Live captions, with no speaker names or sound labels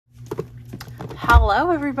Hello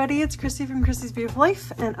everybody, it's Christy from Christy's Beautiful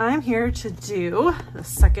Life, and I'm here to do the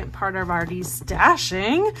second part of our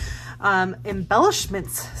destashing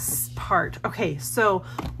embellishments part. Okay, so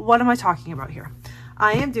what am I talking about here?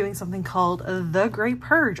 I am doing something called the Great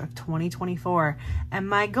Purge of 2024, and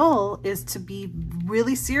my goal is to be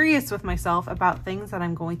really serious with myself about things that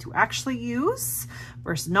I'm going to actually use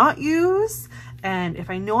versus not use. And if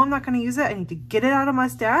I know I'm not going to use it, I need to get it out of my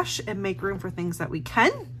stash and make room for things that we can.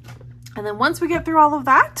 And then once we get through all of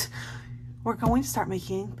that, we're going to start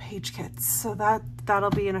making page kits. So that'll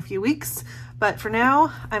be in a few weeks. But for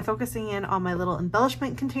now, I'm focusing in on my little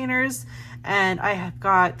embellishment containers, and I have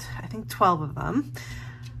got, I think, 12 of them.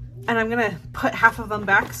 And I'm gonna put half of them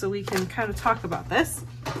back so we can kind of talk about this.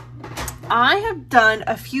 I have done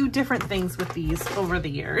a few different things with these over the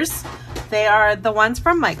years. They are the ones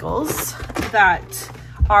from Michael's that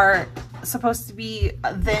are supposed to be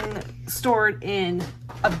then stored in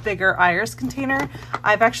a bigger Iris container.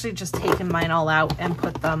 I've actually just taken mine all out and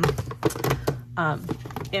put them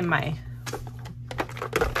in my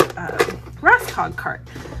Rascog cart.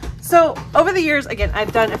 So over the years, again,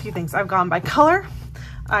 I've done a few things. I've gone by color,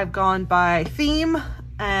 I've gone by theme,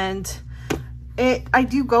 and I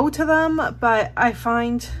do go to them, but I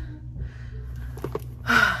find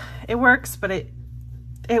it works, but it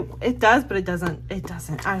does, but it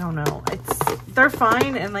doesn't, I don't know. They're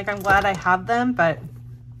fine, and like, I'm glad I have them, but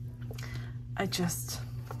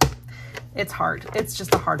it's hard. It's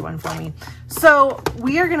just a hard one for me. So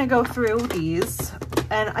we are going to go through these,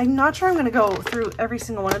 and I'm not sure I'm going to go through every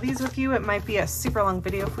single one of these with you. It might be a super long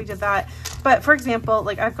video if we did that. But for example,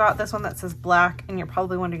 like I've got this one that says black, and you're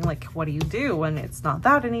probably wondering, like, what do you do when it's not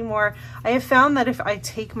that anymore? I have found that if I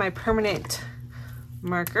take my permanent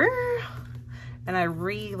marker and I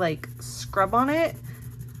scrub on it,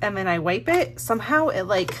 and then I wipe it, somehow it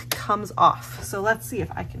like comes off. So let's see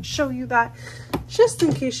if I can show you that, just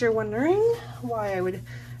in case you're wondering why I would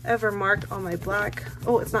ever mark on my black.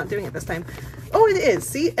 Oh, it's not doing it this time. Oh, it is,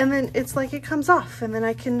 see? And then it's like it comes off, and then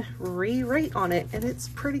I can rewrite on it, and it's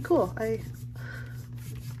pretty cool. I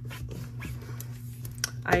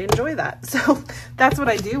enjoy that. So that's what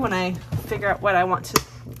I do when I figure out what I want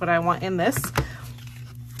in this.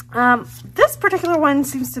 This particular one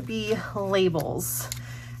seems to be labels.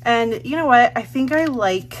 And you know what? I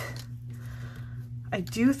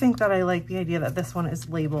do think that I like the idea that this one is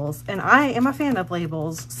labels, and I am a fan of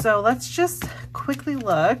labels. So let's just quickly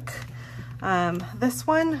look. This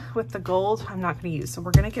one with the gold, I'm not going to use, so we're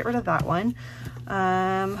going to get rid of that one.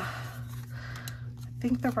 I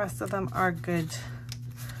think the rest of them are good.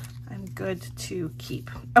 I'm good to keep.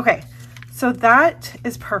 Okay, so that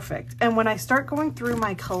is perfect. And when I start going through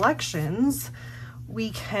my collections, we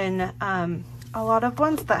can, a lot of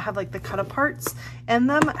ones that have like the cut aparts in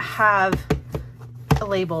them have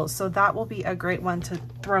labels, so that will be a great one to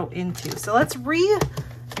throw into. So let's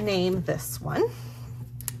rename this one.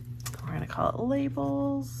 We're gonna call it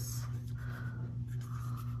labels.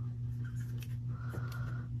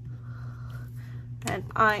 And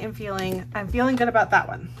I'm feeling good about that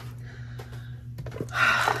one.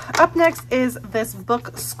 Up next is this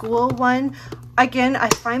book school one. Again, I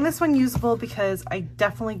find this one usable because I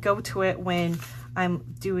definitely go to it when I'm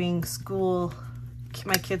doing school,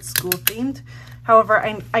 my kids' school themed. However,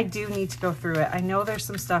 I do need to go through it. I know there's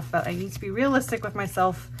some stuff that I need to be realistic with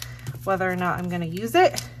myself whether or not I'm going to use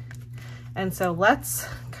it. And so let's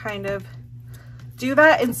kind of do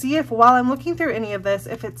that and see if, while I'm looking through any of this,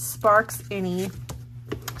 if it sparks any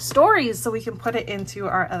stories so we can put it into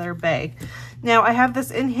our other bag. Now I have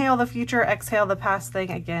this inhale the future, exhale the past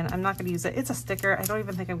thing. Again, I'm not going to use it. It's a sticker. I don't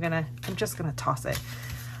even think I'm just going to toss it.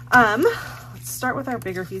 Let's start with our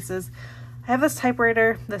bigger pieces. I have this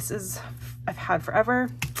typewriter. I've had forever.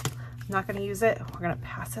 I'm not going to use it. We're going to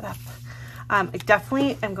pass it up. I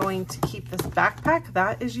definitely am going to keep this backpack.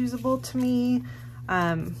 That is usable to me.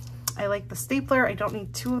 I like the stapler. I don't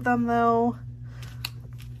need two of them though.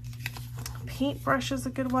 Paintbrush is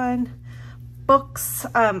a good one. Books.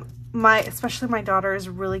 Especially my daughter is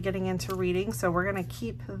really getting into reading, so we're gonna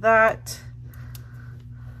keep that.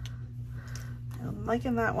 I'm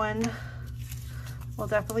liking that one. We'll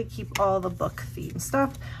definitely keep all the book theme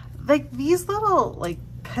stuff. Like these little like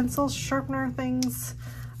pencil sharpener things,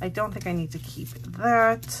 I don't think I need to keep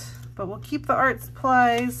that, but we'll keep the art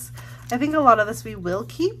supplies. I think a lot of this we will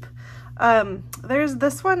keep. There's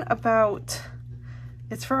this one about,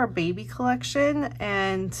 it's for our baby collection,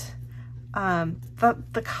 and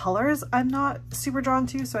the colors I'm not super drawn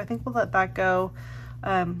to, so I think we'll let that go.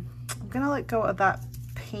 I'm gonna let go of that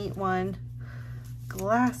paint one.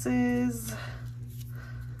 Glasses,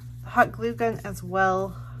 hot glue gun as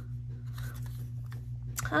well.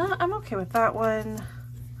 I'm okay with that one.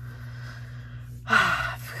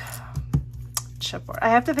 Chipboard. I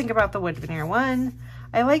have to think about the wood veneer one.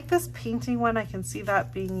 I like this painting one. I can see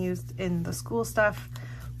that being used in the school stuff.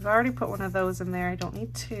 We've already put one of those in there. I don't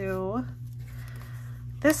need two.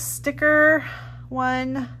 This sticker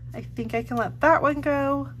one, I think I can let that one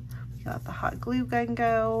go. We can let the hot glue gun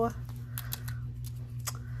go.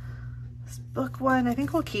 This book one, I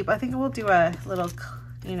think we'll keep. I think we'll do a little,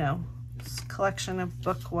 you know, collection of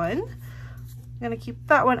book one. I'm gonna keep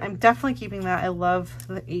that one. I'm definitely keeping that. I love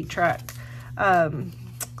the 8-track. That's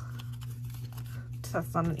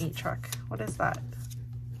not an 8-track. What is that?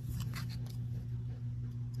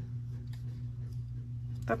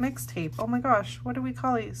 The mixtape. Oh my gosh, what do we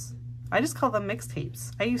call these? I just call them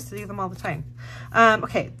mixtapes. I used to do them all the time.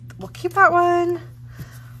 Okay, we'll keep that one.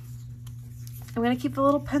 I'm gonna keep the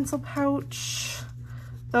little pencil pouch.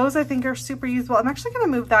 Those I think are super useful. I'm actually gonna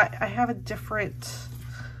move that. I have a different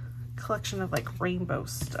collection of like rainbow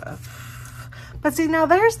stuff. But see, now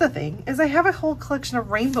there's the thing, is I have a whole collection of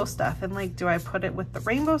rainbow stuff, and like, do I put it with the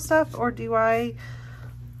rainbow stuff, or do I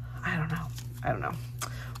don't know. I don't know.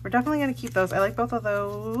 We're definitely gonna keep those. I like both of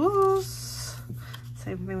those.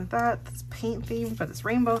 Same thing with that. It's paint themed, but it's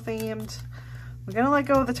rainbow themed. We're gonna let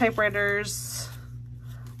go of the typewriters.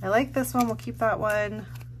 I like this one, we'll keep that one.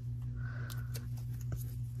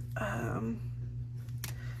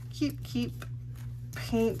 Keep,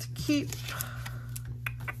 paint, keep.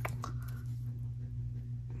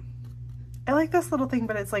 I like this little thing,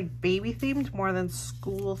 but it's like baby themed more than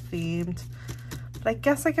school themed. But I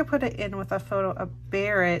guess I could put it in with a photo of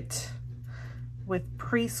Barrett with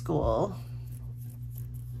preschool.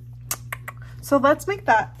 So let's make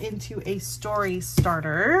that into a story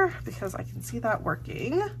starter because I can see that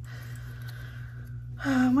working.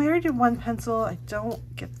 We already did one pencil. I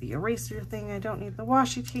don't get the eraser thing. I don't need the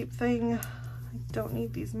washi tape thing. I don't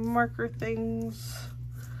need these marker things.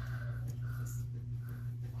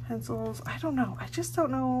 Pencils, I don't know. I just don't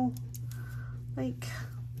know. Like,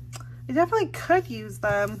 I definitely could use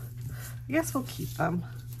them. I guess we'll keep them.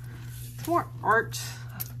 It's more art.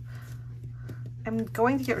 I'm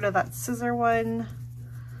going to get rid of that scissor one.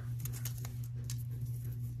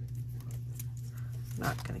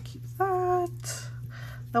 Not gonna keep that.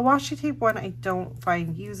 The washi tape one I don't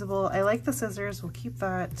find usable. I like the scissors, we'll keep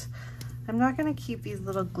that. I'm not gonna keep these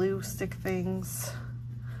little glue stick things.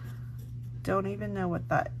 Don't even know what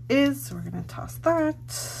that is, so we're gonna toss that.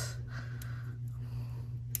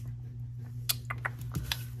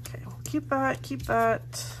 Okay, we'll keep that,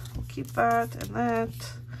 we'll keep that and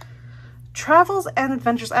that. Travels and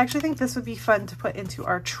adventures. I actually think this would be fun to put into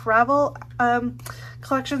our travel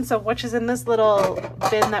collection. So which is in this little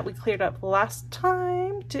bin that we cleared up last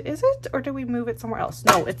time. Is it? Or did we move it somewhere else?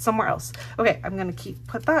 No, it's somewhere else. Okay, I'm gonna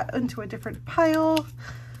put that into a different pile.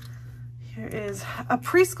 Here is a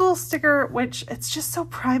preschool sticker, which it's just so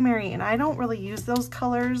primary and I don't really use those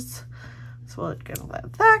colors. So we're gonna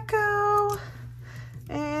let that go.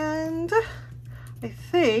 And I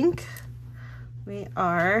think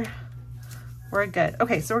we're good.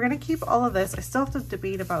 Okay, so we're gonna keep all of this. I still have to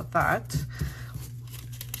debate about that.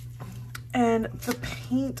 And the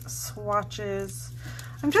paint swatches,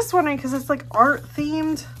 I'm just wondering, because it's like art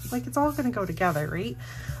themed, like it's all gonna go together, right?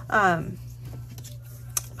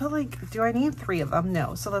 But like, do I need 3 of them?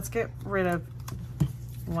 No, so let's get rid of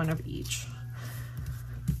one of each.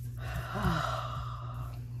 I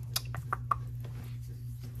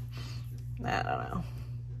don't know.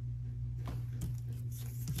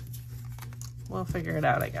 We'll figure it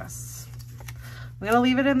out, I guess. I'm gonna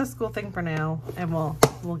leave it in the school thing for now, and we'll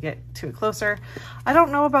get to it closer. I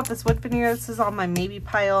don't know about this wood veneer. This is on my maybe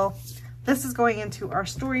pile. This is going into our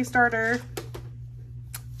story starter,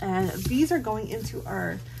 and these are going into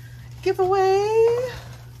our giveaway.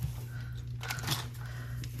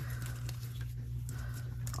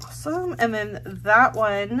 Awesome. And then that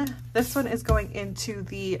one, this one is going into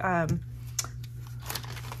the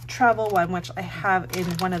travel one, which I have in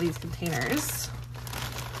one of these containers.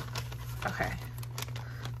 Okay,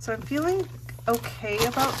 so I'm feeling okay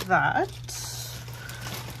about that.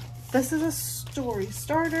 This is a story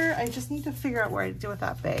starter. I just need to figure out where I do with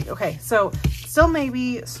that bag. Okay, so still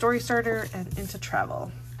maybe story starter and into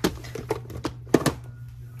travel.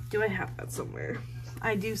 Do I have that somewhere?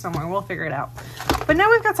 I do somewhere. We'll figure it out. But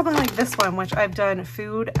now we've got something like this one, which I've done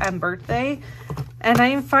food and birthday, and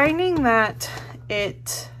I'm finding that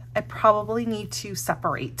I probably need to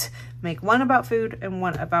separate, make one about food and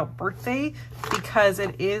one about birthday, because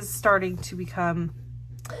it is starting to become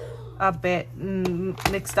a bit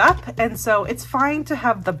mixed up, and so it's fine to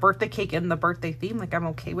have the birthday cake in the birthday theme. Like, I'm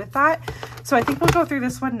okay with that. So I think we'll go through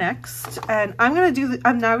this one next, and I'm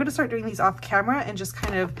now gonna start doing these off camera and just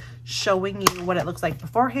kind of showing you what it looks like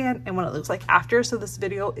beforehand and what it looks like after. So this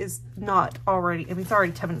video is not already, I mean, it's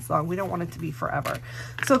already 10 minutes long. We don't want it to be forever.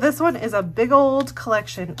 So this one is a big old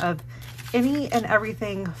collection of any and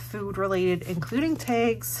everything food related, including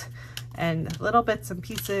tags and little bits and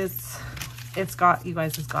pieces. It's got, you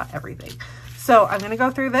guys, it's got everything. So I'm going to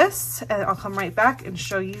go through this and I'll come right back and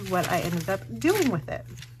show you what I ended up doing with it.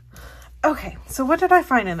 Okay, so what did I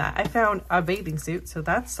find in that? I found a bathing suit, so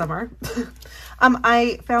that's summer.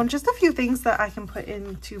 I found just a few things that I can put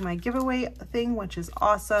into my giveaway thing, which is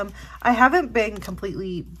awesome. I haven't been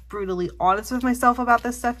completely brutally honest with myself about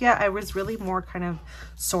this stuff yet. I was really more kind of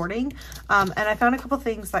sorting. And I found a couple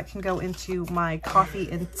things that can go into my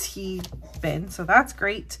coffee and tea bin, so that's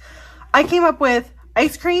great. I came up with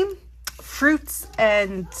ice cream, fruits,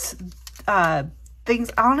 and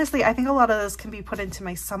things. Honestly, I think a lot of this can be put into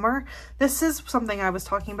my summer. This is something I was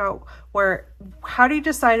talking about, where how do you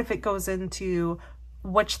decide if it goes into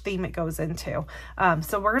which theme it goes into?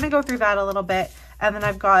 So we're going to go through that a little bit. And then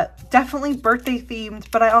I've got definitely birthday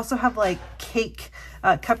themed, but I also have like cake,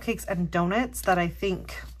 cupcakes and donuts that I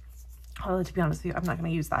think, oh, to be honest with you, I'm not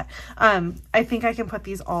going to use that. I think I can put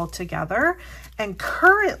these all together. And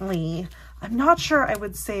currently, I'm not sure I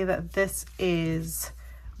would say that this is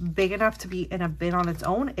big enough to be in a bin on its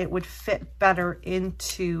own. It would fit better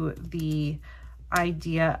into the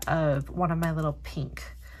idea of one of my little pink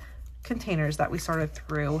containers that we sorted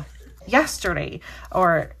through yesterday.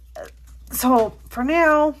 Or so for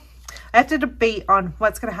now, I have to debate on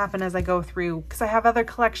what's going to happen as I go through, because I have other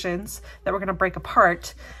collections that we're going to break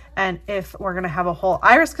apart. And if we're going to have a whole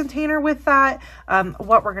iris container with that,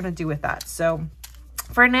 what we're going to do with that. So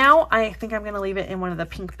for now, I think I'm going to leave it in one of the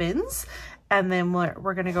pink bins, and then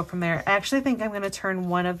we're going to go from there. I actually think I'm going to turn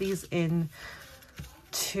one of these into,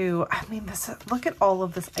 I mean, look at all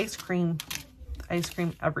of this ice cream,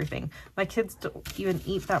 everything. My kids don't even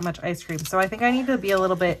eat that much ice cream. So I think I need to be a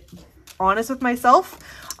little bit honest with myself,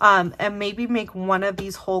 and maybe make one of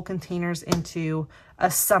these whole containers into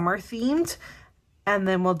a summer themed. And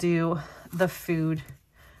then we'll do the food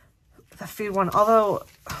one. Although,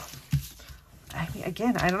 I mean,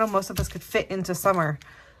 again, I don't know, most of this could fit into summer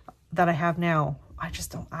that I have now. I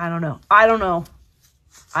don't know.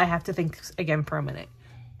 I have to think again for a minute.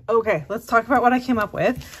 Okay, let's talk about what I came up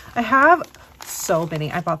with. I have so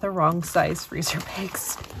many. I bought the wrong size freezer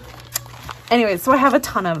bags. Anyway, so I have a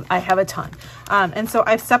ton. And so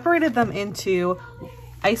I've separated them into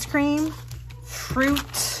ice cream,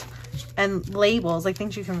 fruit, and labels, like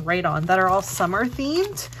things you can write on, that are all summer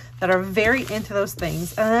themed, that are very into those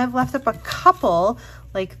things. And then I've left up a couple,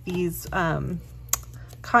 like these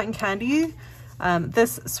cotton candy,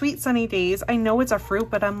 this Sweet Sunny Days. I know it's a fruit,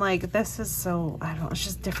 but I'm like, this is so, I don't know, it's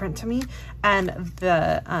just different to me. And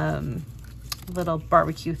the little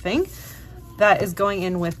barbecue thing that is going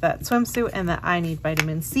in with that swimsuit, and that I need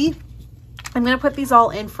vitamin C. I'm gonna put these all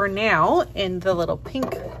in for now in the little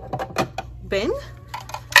pink bin.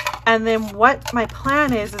 And then what my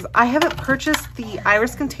plan is I haven't purchased the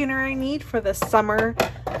iris container I need for the summer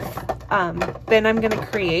bin I'm going to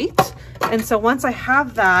create. And so once I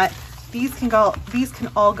have that, these can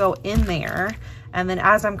all go in there. And then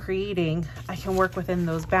as I'm creating, I can work within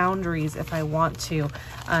those boundaries if I want to.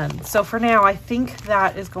 So for now, I think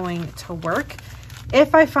that is going to work.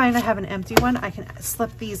 If I find I have an empty one, I can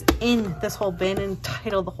slip these in this whole bin and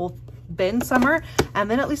title the whole bin summer.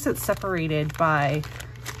 And then at least it's separated by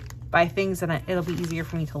things, and it'll be easier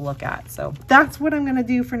for me to look at. So that's what I'm gonna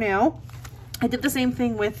do for now. I did the same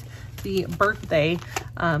thing with the birthday,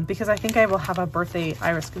 because I think I will have a birthday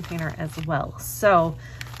iris container as well. So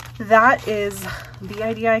that is the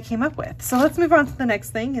idea I came up with. So let's move on to the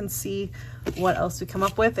next thing and see what else we come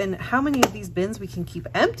up with and how many of these bins we can keep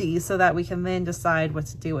empty so that we can then decide what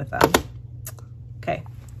to do with them. Okay,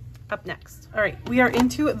 up next. All right, we are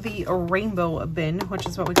into the rainbow bin, which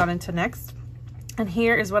is what we got into next. And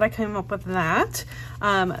here is what I came up with that.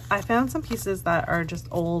 I found some pieces that are just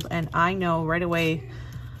old, and I know right away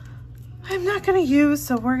I'm not going to use,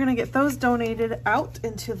 so we're going to get those donated out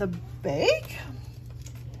into the bag.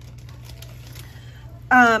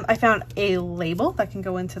 I found a label that can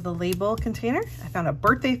go into the label container. I found a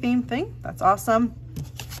birthday theme thing. That's awesome.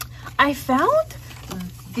 I found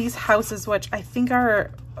these houses, which I think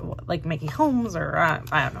are like making homes, or I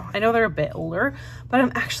don't know. I know they're a bit older, but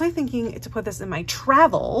I'm actually thinking to put this in my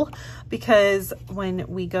travel, because when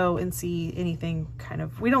we go and see anything kind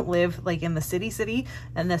of, we don't live like in the city,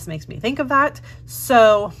 and this makes me think of that.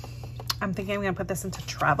 So I'm thinking I'm gonna put this into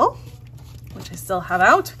travel, which I still have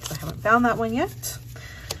out because I haven't found that one yet.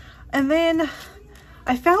 And then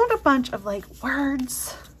I found a bunch of like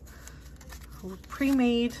words,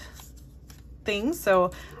 pre-made things.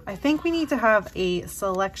 So I think we need to have a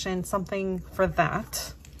selection, something for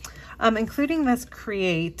that, including this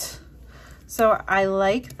create. So I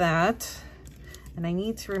like that. And I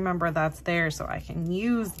need to remember that's there so I can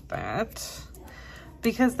use that.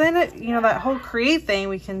 Because then, that whole create thing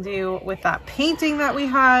we can do with that painting that we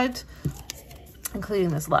had, including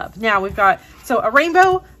this love. Now we've got, so a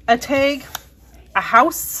rainbow, a tag, a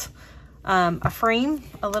house, a frame,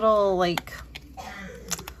 a little like,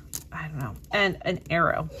 I don't know, and an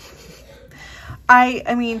arrow.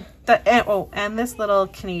 And this little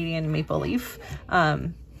Canadian maple leaf.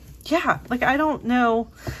 Yeah, like I don't know.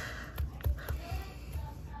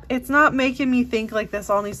 It's not making me think like this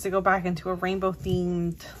all needs to go back into a rainbow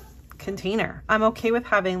themed container. I'm okay with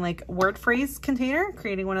having like word phrase container,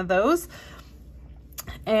 creating one of those.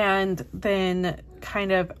 And then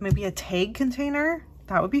kind of maybe a tag container.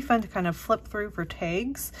 That would be fun to kind of flip through for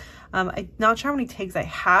tags. I'm not sure how many tags I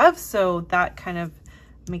have, so that kind of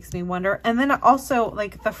makes me wonder. And then also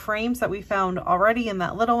like the frames that we found already in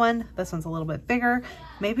that little one. This one's a little bit bigger.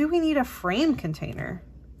 Maybe we need a frame container.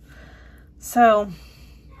 So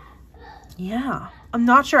yeah, I'm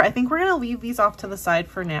not sure. I think we're going to leave these off to the side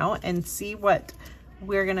for now and see what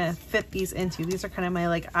we're going to fit these into. These are kind of my,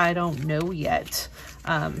 like, I don't know yet.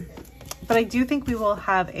 But I do think we will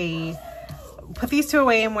have put these two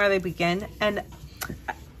away and where they begin. And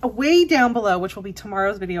way down below, which will be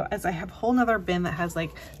tomorrow's video, as I have a whole nother bin that has like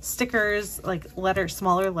stickers, like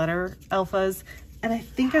smaller letter alphas. And I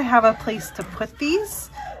think I have a place to put these.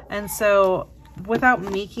 And so without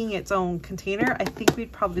making its own container, I think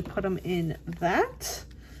we'd probably put them in that.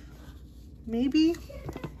 Maybe.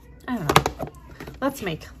 I don't know. Let's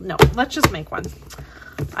just make one.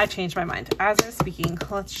 I changed my mind. As I was speaking,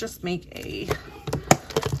 let's just make a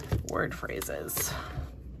word phrases.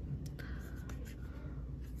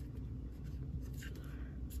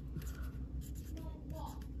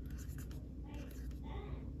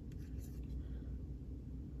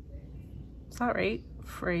 Is that right?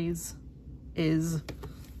 Phrases.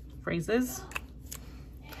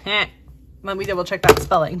 Let me double check that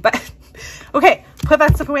spelling, but okay, put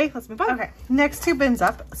that stuff away. Let's move on. Okay, next two bins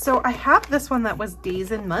up. So I have this one that was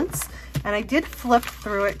days and months, and I did flip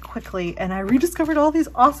through it quickly, and I rediscovered all these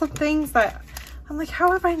awesome things that I'm like,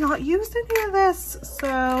 how have I not used any of this?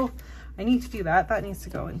 So I need to do that. That needs to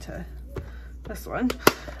go into this one.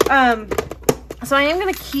 So I am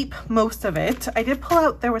going to keep most of it. I did pull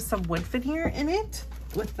out, there was some wood veneer in it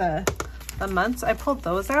with the months. I pulled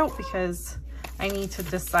those out because I need to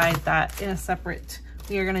decide that in a separate,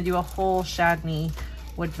 we are going to do a whole Chardonnay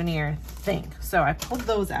wood veneer thing. So I pulled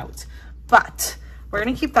those out, but we're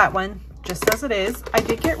going to keep that one just as it is. I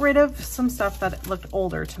did get rid of some stuff that looked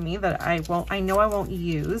older to me that I know I won't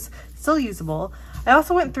use, still usable. I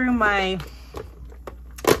also went through my,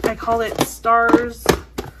 I call it stars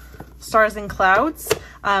and clouds.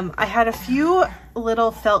 I had a few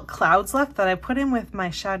little felt clouds left that I put in with my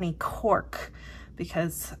Chardonnay cork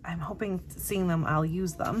because I'm hoping seeing them, I'll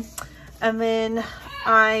use them. And then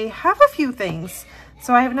I have a few things.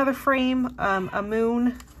 So I have another frame, a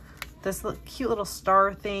moon, this cute little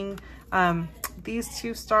star thing, these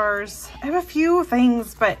two stars. I have a few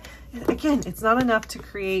things, but again, it's not enough to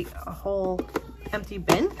create a whole empty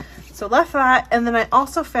bin. So left that, and then I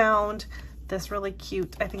also found this really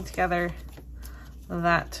cute, I think together,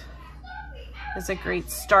 that is a great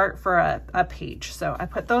start for a page. So I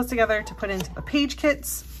put those together to put into the page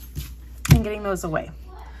kits and getting those away.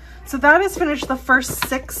 So that has finished the first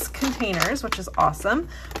 6 containers, which is awesome.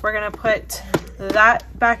 We're gonna put that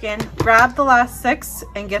back in, grab the last 6,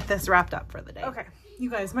 and get this wrapped up for the day. Okay, you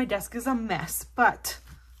guys, my desk is a mess, but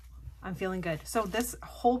I'm feeling good. So this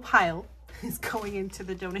whole pile is going into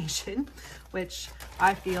the donation, which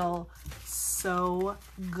I feel so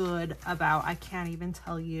good about. I can't even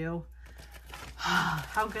tell you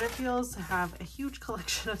how good it feels to have a huge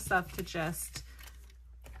collection of stuff to just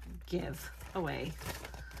give away.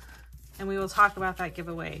 And we will talk about that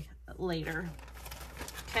giveaway later.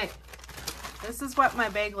 Okay, this is what my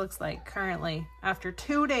bag looks like currently after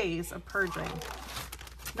 2 days of purging.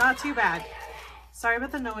 Not too bad. Sorry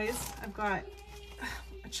about the noise. I've got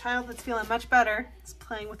a child that's feeling much better. He's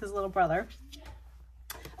playing with his little brother.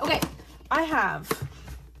 Okay, I have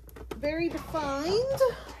very defined.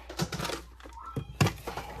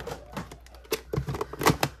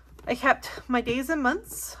 I kept my days and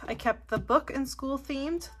months. I kept the book and school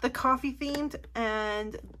themed, the coffee themed,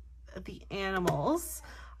 and the animals.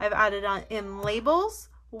 I've added on in labels,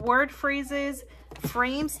 word phrases,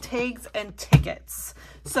 frames, tags, and tickets.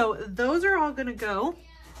 So those are all gonna go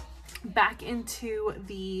back into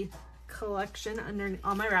the collection under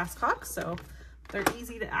on my Raskok. So they're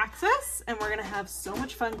easy to access, and we're gonna have so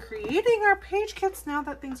much fun creating our page kits now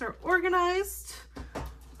that things are organized.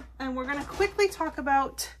 And we're gonna quickly talk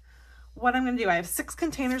about what I'm gonna do. I have 6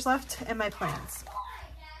 containers left in my plans.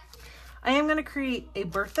 I am gonna create a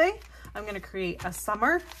birthday, I'm gonna create a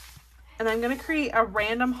summer, and I'm gonna create a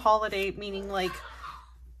random holiday, meaning like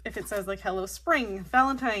if it says like hello spring,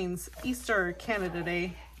 Valentine's, Easter, Canada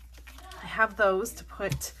Day. I have those to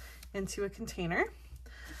put into a container.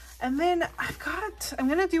 And then I'm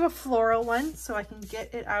gonna do a floral one so I can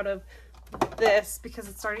get it out of this because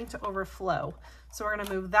it's starting to overflow. So we're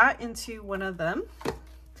gonna move that into one of them.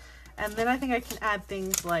 And then I think I can add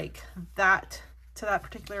things like that to that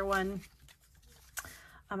particular one.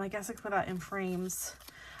 I guess I can put that in frames.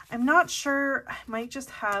 I'm not sure. I might just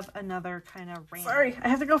have another kind of random. Sorry, I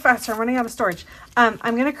have to go faster. I'm running out of storage. I'm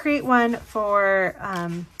gonna create one for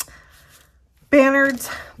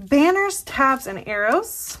banners, tabs, and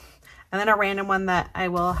arrows. And then a random one that I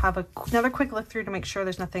will have another quick look through to make sure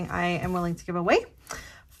there's nothing I am willing to give away.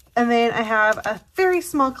 And then I have a very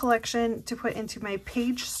small collection to put into my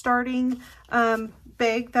page starting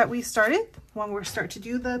bag that we started when we start to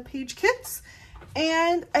do the page kits.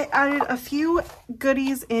 And I added a few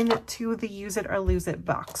goodies into the use it or lose it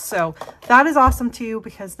box. So that is awesome too,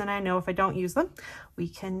 because then I know if I don't use them, we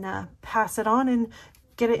can pass it on and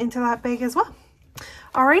get it into that bag as well.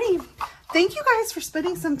 Alrighty, thank you guys for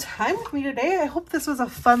spending some time with me today. I hope this was a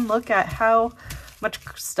fun look at how much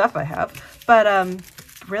stuff I have, but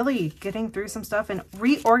really getting through some stuff and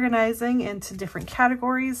reorganizing into different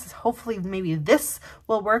categories. Hopefully maybe this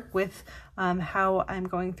will work with how I'm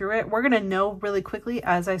going through it. We're gonna know really quickly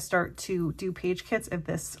as I start to do page kits if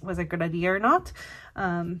this was a good idea or not.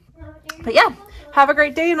 But yeah, have a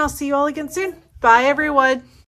great day and I'll see you all again soon. Bye everyone.